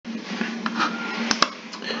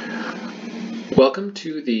Welcome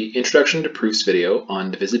to the Introduction to Proofs video on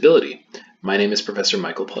divisibility. My name is Professor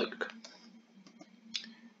Michael Polyuk.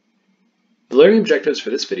 The learning objectives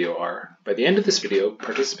for this video are, by the end of this video,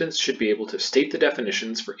 participants should be able to state the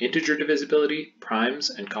definitions for integer divisibility, primes,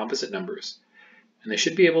 and composite numbers, and they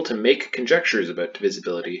should be able to make conjectures about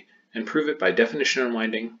divisibility and prove it by definition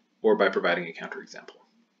unwinding or by providing a counterexample.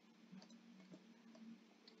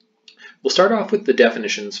 We'll start off with the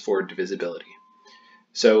definitions for divisibility.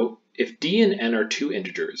 So if d and n are two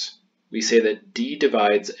integers, we say that d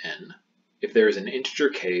divides n if there is an integer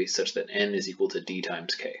k such that n is equal to d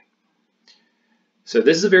times k. So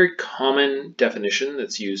this is a very common definition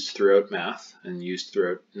that's used throughout math and used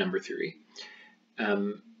throughout number theory.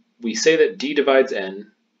 We say that d divides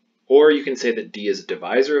n, or you can say that d is a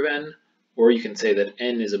divisor of n, or you can say that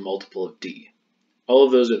n is a multiple of d. All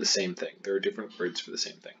of those are the same thing. There are different words for the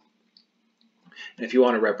same thing. And if you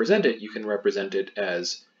want to represent it, you can represent it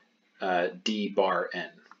as d bar n,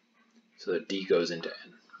 so that d goes into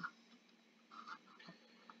n.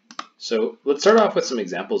 So let's start off with some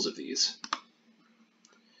examples of these.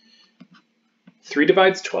 3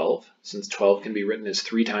 divides 12, since 12 can be written as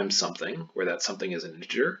 3 times something, where that something is an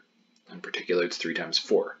integer. In particular, it's 3 times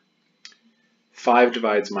 4. 5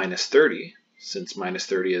 divides minus 30, since minus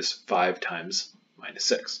 30 is 5 times minus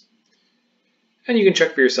 6. And you can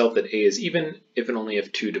check for yourself that a is even if and only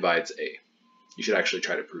if 2 divides a. You should actually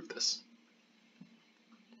try to prove this.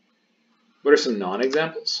 What are some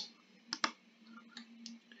non-examples?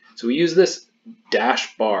 So we use this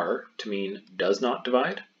dash bar to mean does not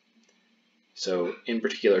divide. So in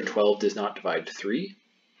particular, 12 does not divide 3,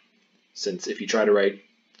 since if you try to write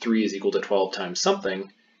 3 is equal to 12 times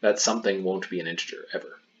something, that something won't be an integer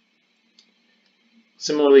ever.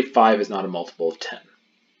 Similarly, 5 is not a multiple of 10.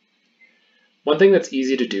 One thing that's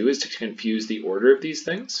easy to do is to confuse the order of these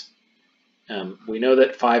things. We know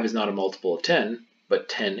that 5 is not a multiple of 10, but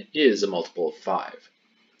 10 is a multiple of 5.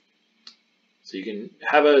 So you can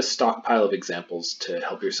have a stockpile of examples to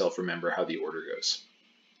help yourself remember how the order goes.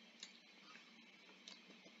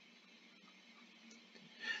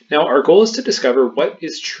 Now our goal is to discover what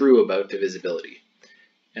is true about divisibility.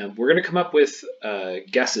 And we're going to come up with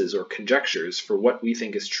guesses or conjectures for what we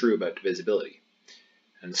think is true about divisibility.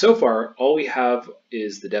 And so far, all we have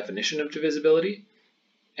is the definition of divisibility,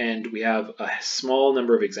 and we have a small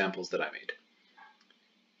number of examples that I made.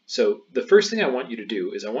 So the first thing I want you to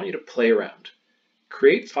do is I want you to play around.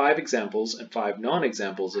 Create 5 examples and 5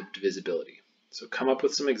 non-examples of divisibility. So come up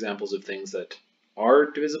with some examples of things that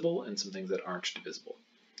are divisible and some things that aren't divisible.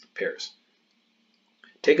 Pairs.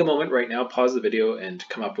 Take a moment right now, pause the video, and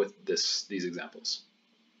come up with these examples.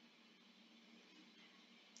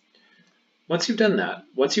 Once you've done that,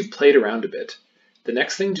 once you've played around a bit, the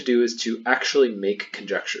next thing to do is to actually make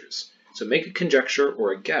conjectures. So make a conjecture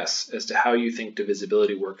or a guess as to how you think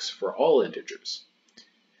divisibility works for all integers.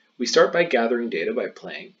 We start by gathering data by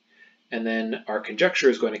playing, and then our conjecture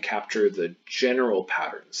is going to capture the general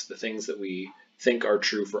patterns, the things that we think are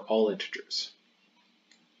true for all integers.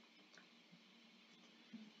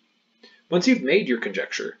 Once you've made your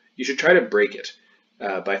conjecture, you should try to break it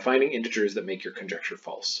by finding integers that make your conjecture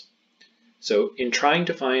false. So in trying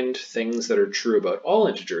to find things that are true about all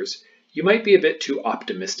integers, you might be a bit too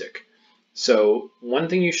optimistic. So one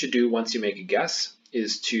thing you should do once you make a guess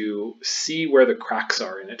is to see where the cracks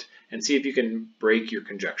are in it and see if you can break your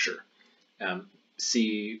conjecture.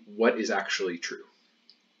 See what is actually true.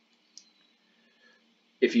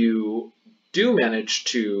 If you do manage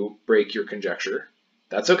to break your conjecture,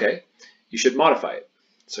 that's okay. You should modify it.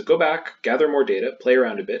 So go back, gather more data, play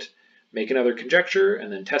around a bit, make another conjecture,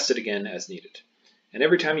 and then test it again as needed. And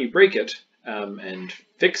every time you break it and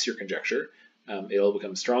fix your conjecture, it'll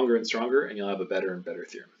become stronger and stronger, and you'll have a better and better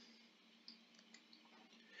theorem.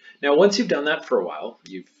 Now, once you've done that for a while,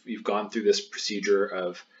 you've gone through this procedure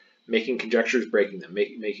of making conjectures, breaking them,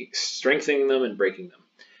 strengthening them, and breaking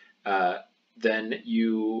them. Then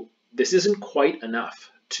this isn't quite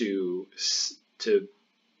enough to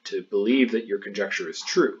believe that your conjecture is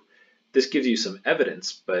true. This gives you some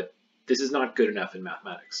evidence, but this is not good enough in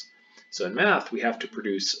mathematics. So in math, we have to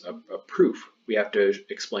produce a proof. We have to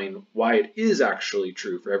explain why it is actually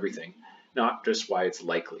true for everything, not just why it's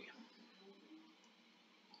likely.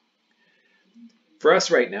 For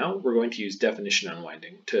us right now, we're going to use definition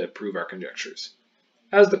unwinding to prove our conjectures.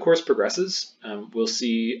 As the course progresses, we'll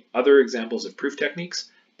see other examples of proof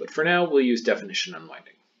techniques, but for now, we'll use definition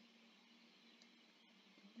unwinding.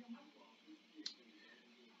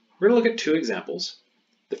 We're going to look at 2 examples.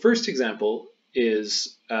 The first example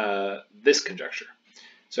is this conjecture.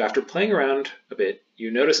 So after playing around a bit, you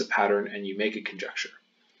notice a pattern and you make a conjecture.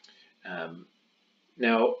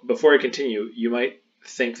 Now, before I continue, you might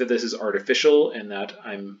think that this is artificial and that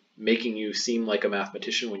I'm making you seem like a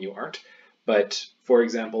mathematician when you aren't. But for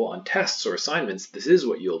example, on tests or assignments, this is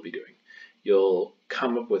what you'll be doing. You'll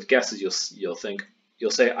come up with guesses.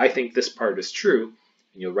 You'll say, I think this part is true,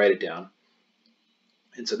 and you'll write it down.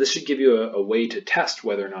 And so this should give you a way to test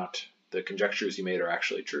whether or not the conjectures you made are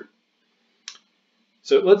actually true.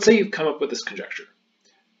 So let's say you've come up with this conjecture.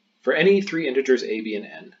 For any three integers a, b, and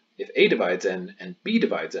n, if a divides n and b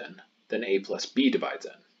divides n, then a plus b divides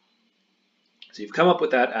n. So you've come up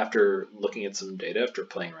with that after looking at some data, after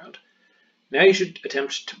playing around. Now you should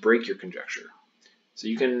attempt to break your conjecture. So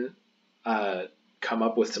you can come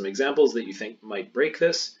up with some examples that you think might break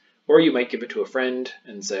this, or you might give it to a friend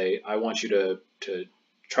and say, I want you to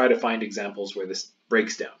try to find examples where this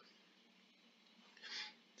breaks down.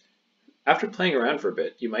 After playing around for a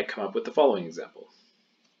bit, you might come up with the following example.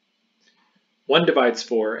 1 divides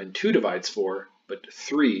 4 and 2 divides 4, but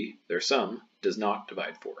 3, their sum, does not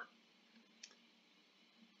divide 4.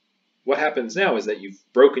 What happens now is that you've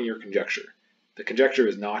broken your conjecture. The conjecture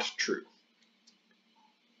is not true.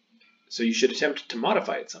 So you should attempt to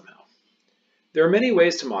modify it somehow. There are many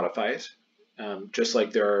ways to modify it, just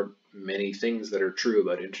like there are many things that are true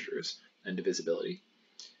about integers and divisibility.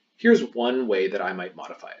 Here's one way that I might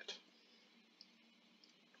modify it.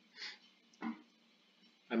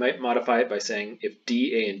 I might modify it by saying if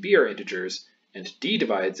d, a, and b are integers, and d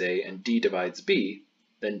divides a and d divides b,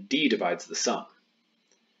 then d divides the sum.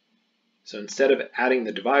 So instead of adding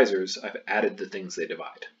the divisors, I've added the things they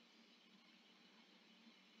divide.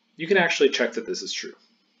 You can actually check that this is true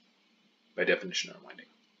by definition unwinding.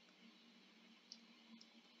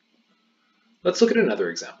 Let's look at another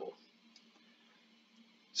example.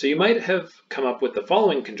 So you might have come up with the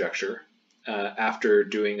following conjecture after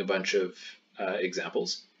doing a bunch of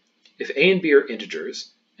examples. If a and b are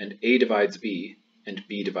integers, and a divides b, and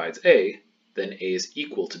b divides a, then a is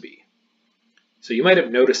equal to b. So you might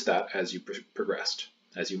have noticed that as you progressed,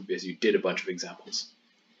 as you did a bunch of examples.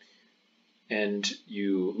 And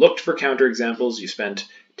you looked for counterexamples, you spent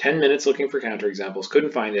 10 minutes looking for counterexamples,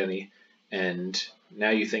 couldn't find any, and now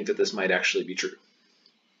you think that this might actually be true.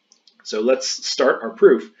 So let's start our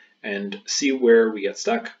proof and see where we get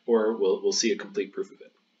stuck, or we'll see a complete proof of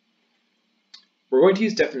it. We're going to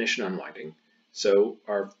use definition unwinding. So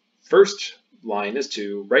our first line is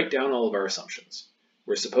to write down all of our assumptions.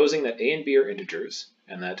 We're supposing that a and b are integers,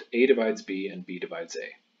 and that a divides b and b divides a.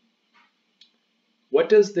 What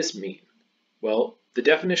does this mean? Well, the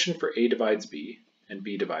definition for a divides b and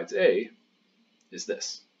b divides a is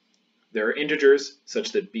this. There are integers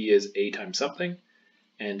such that b is a times something,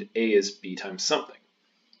 and a is b times something.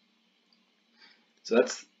 So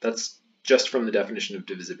that's just from the definition of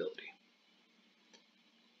divisibility.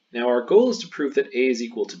 Now our goal is to prove that a is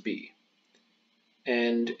equal to b.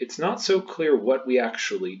 And it's not so clear what we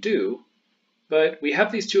actually do, but we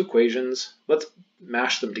have these two equations. Let's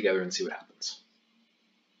mash them together and see what happens.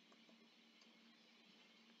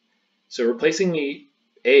 So replacing the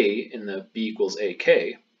a in the b equals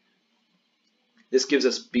ak, this gives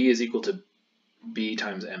us b is equal to b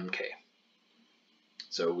times mk.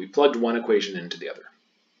 So we plugged one equation into the other.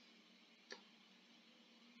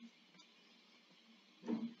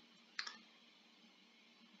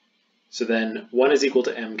 So then 1 is equal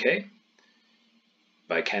to mk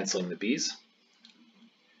by canceling the b's.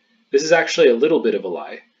 This is actually a little bit of a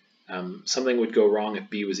lie. Something would go wrong if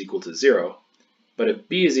b was equal to 0, but if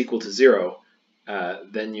b is equal to 0,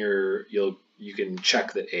 then you can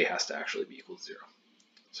check that a has to actually be equal to 0.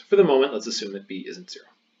 So for the moment, let's assume that b isn't 0.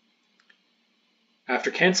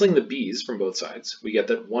 After canceling the b's from both sides, we get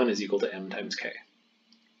that 1 is equal to m times k.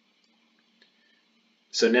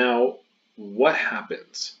 So now, what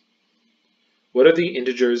happens? What are the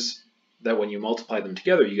integers that when you multiply them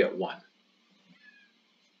together, you get 1?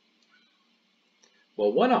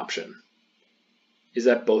 Well, one option is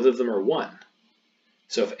that both of them are 1.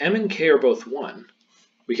 So if m and k are both 1,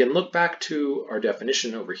 we can look back to our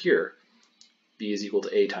definition over here, b is equal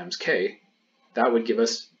to a times k. That would give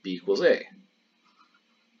us b equals a.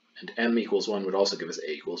 And m equals 1 would also give us a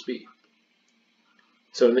equals b.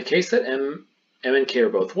 So in the case that m and k are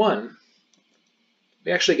both 1,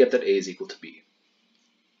 we actually get that a is equal to b.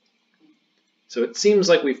 So it seems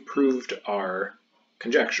like we've proved our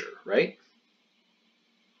conjecture, right?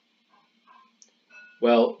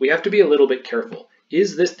 Well, we have to be a little bit careful.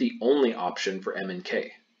 Is this the only option for m and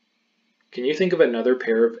k? Can you think of another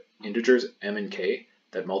pair of integers m and k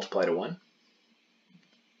that multiply to 1?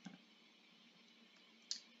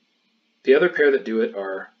 The other pair that do it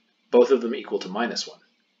are both of them equal to -1.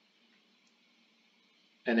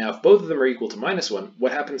 And now if both of them are equal to -1,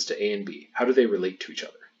 what happens to A and B? How do they relate to each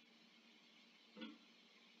other?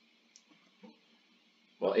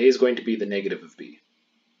 Well, A is going to be the negative of B.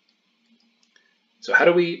 So how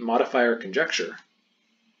do we modify our conjecture?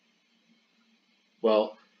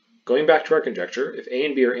 Well, going back to our conjecture, if A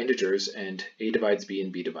and B are integers and A divides B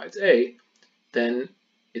and B divides A, then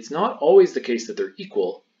it's not always the case that they're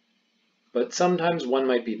equal, but sometimes one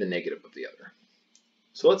might be the negative of the other.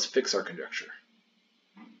 So let's fix our conjecture.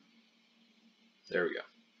 There we go.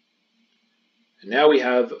 And now we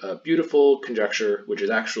have a beautiful conjecture, which is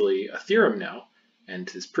actually a theorem now, and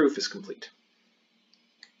this proof is complete.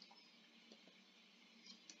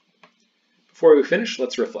 Before we finish,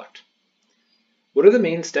 let's reflect. What are the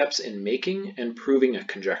main steps in making and proving a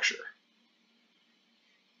conjecture?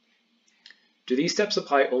 Do these steps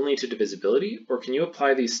apply only to divisibility, or can you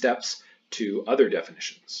apply these steps to other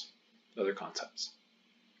definitions, other concepts?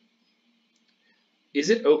 Is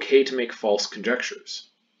it okay to make false conjectures?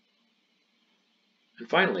 And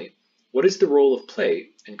finally, what is the role of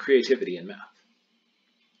play and creativity in math?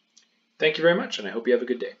 Thank you very much, and I hope you have a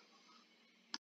good day.